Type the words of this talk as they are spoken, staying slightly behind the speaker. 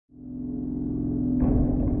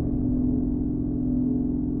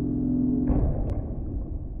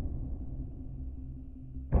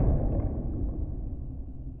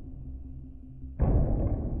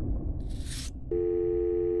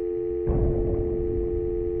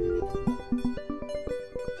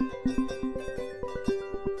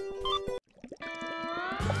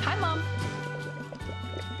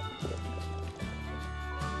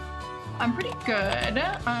Good.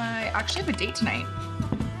 I actually have a date tonight.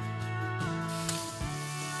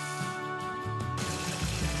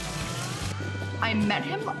 I met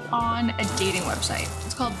him on a dating website.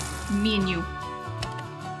 It's called Me and You.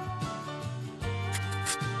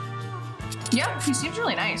 Yeah, he seems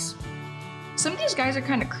really nice. Some of these guys are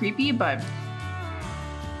kind of creepy, but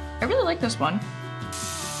I really like this one.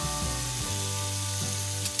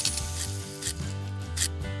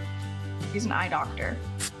 He's an eye doctor.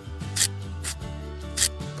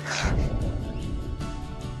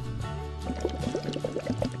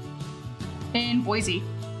 In Boise.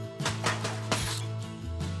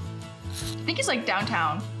 I think he's like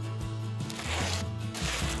downtown.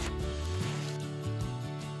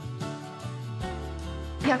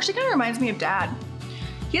 He actually kind of reminds me of Dad.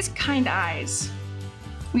 He has kind eyes.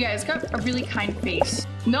 Yeah, he's got a really kind face.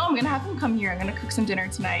 No, I'm gonna have him come here. I'm gonna cook some dinner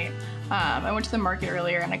tonight. I went to the market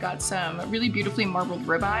earlier and I got some really beautifully marbled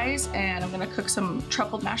ribeyes, and I'm gonna cook some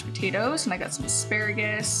truffled mashed potatoes, and I got some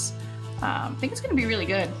asparagus. I think it's gonna be really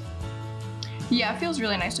good. Yeah, it feels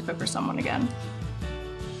really nice to cook for someone again.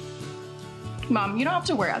 Mom, you don't have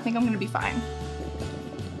to worry. I think I'm gonna be fine.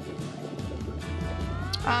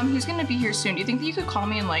 He's gonna be here soon. Do you think that you could call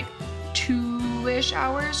me in like 2-ish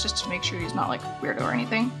hours just to make sure he's not like weirdo or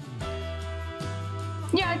anything?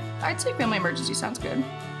 Yeah, I'd say family emergency sounds good.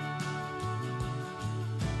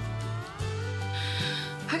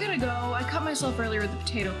 I gotta go. I cut myself earlier with the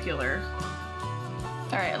potato peeler.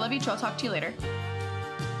 All right, I love you too. I'll talk to you later.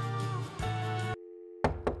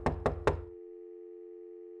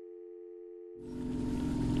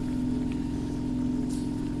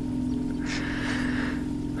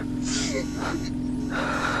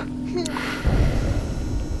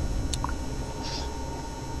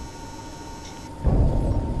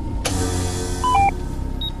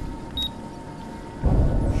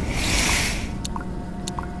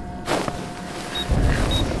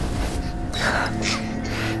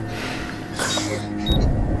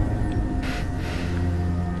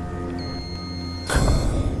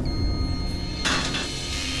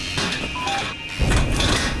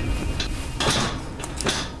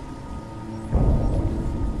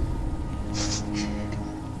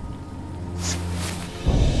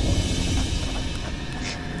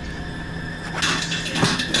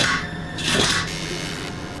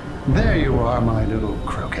 There you are, my little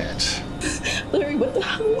croquette. Larry, what the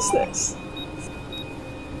hell is this?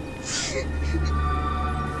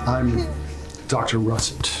 I'm Dr.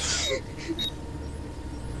 Russet.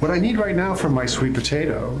 What I need right now from my sweet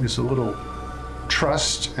potato is a little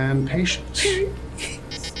trust and patience.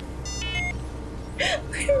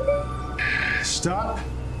 Stop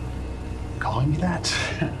calling me that.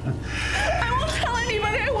 I won't tell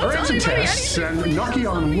anybody. I won't tell Urgent anybody tests anything. and knocking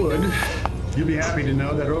on wood. You'll be happy to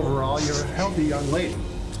know that overall you're a healthy young lady.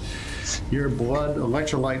 Your blood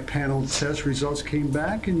electrolyte panel test results came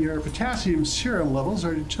back and your potassium serum levels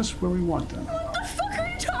are just where we want them. What the fuck are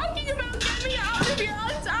you talking about? Get me out of here.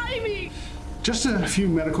 Untie me. Just a few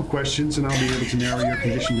medical questions and I'll be able to narrow your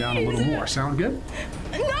condition down a little more. Sound good?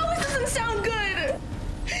 No, this doesn't sound good.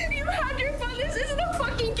 You had your fun. This isn't a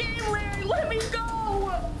fucking game, Larry. Let me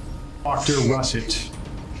go. Dr. Russet.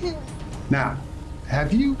 Now,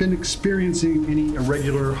 have you been experiencing any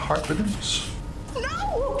irregular heart rhythms? No.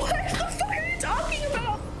 What the fuck are you talking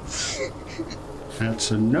about?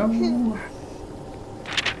 That's a no.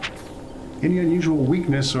 Any unusual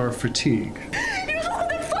weakness or fatigue? You're the one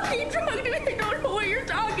that fucking drugged me. I don't know what you're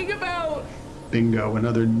talking about. Bingo,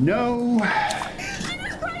 another no.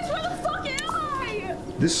 Jesus Christ, where the fuck am I?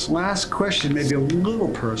 This last question may be a little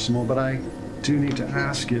personal, but I do need to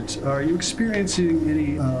ask it. Are you experiencing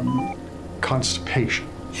any, constipation?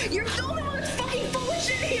 You're filming all this fucking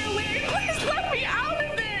bullshit here, Larry. Please let me out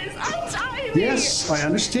of this. Untie me. Yes, I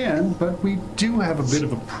understand, but we do have a bit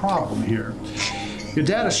of a problem here. Your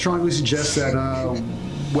data strongly suggests that,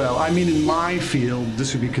 well, I mean, in my field,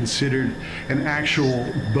 this would be considered an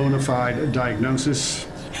actual bona fide diagnosis.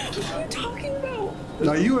 What are you talking about?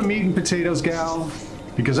 Are you a meat and potatoes gal?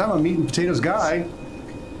 Because I'm a meat and potatoes guy.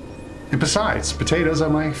 And besides, potatoes are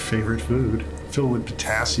my favorite food. Filled with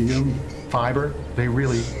potassium, fiber. They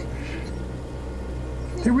really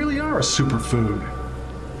are a superfood.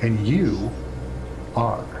 And you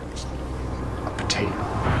are a potato. You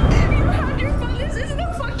had your fun. This isn't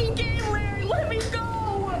a fucking game, Larry. Let me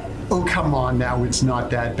go. Oh, come on now, it's not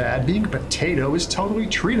that bad. Being a potato is totally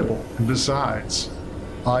treatable. And besides,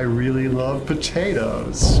 I really love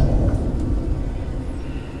potatoes.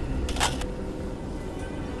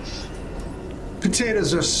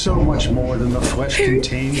 Potatoes are so much more than the flesh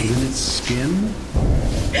contained within its skin.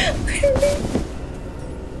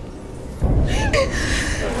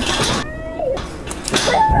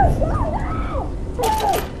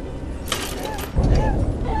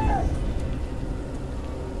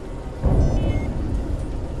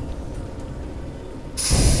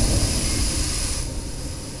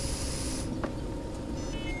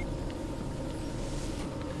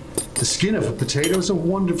 skin of a potato is a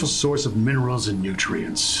wonderful source of minerals and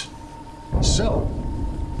nutrients. So,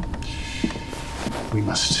 we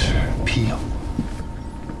must peel.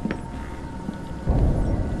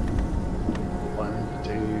 One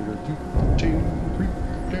potato, two potato, three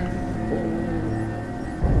potato, four.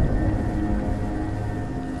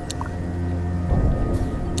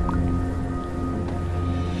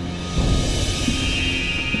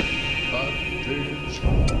 Five potatoes, six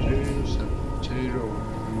potatoes, seven potatoes.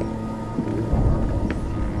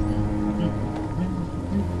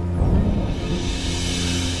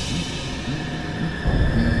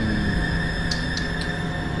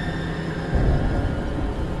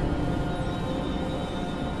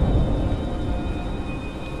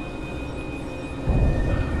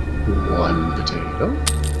 One potato.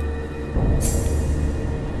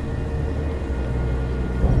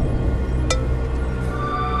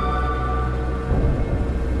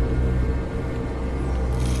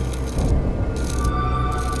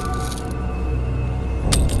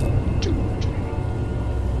 Two potatoes.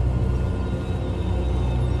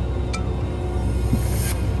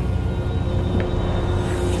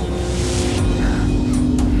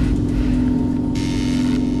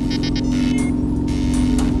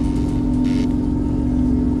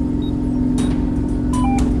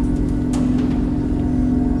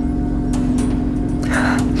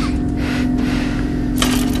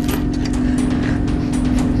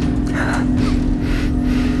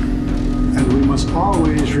 And we must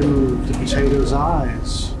always remove the potato's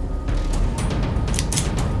eyes.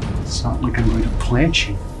 It's not like I'm going to plant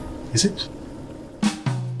you, is it?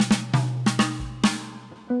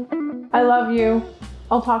 I love you.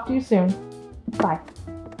 I'll talk to you soon. Bye.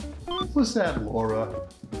 Was that Laura?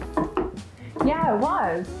 Yeah, it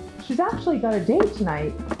was. She's actually got a date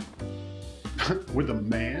tonight. With a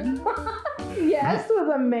man? Yes, with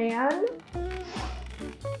a man.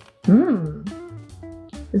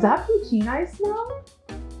 Is that poutine I smell?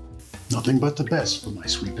 Nothing but the best for my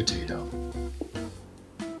sweet potato.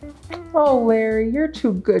 Oh, Larry, you're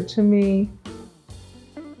too good to me.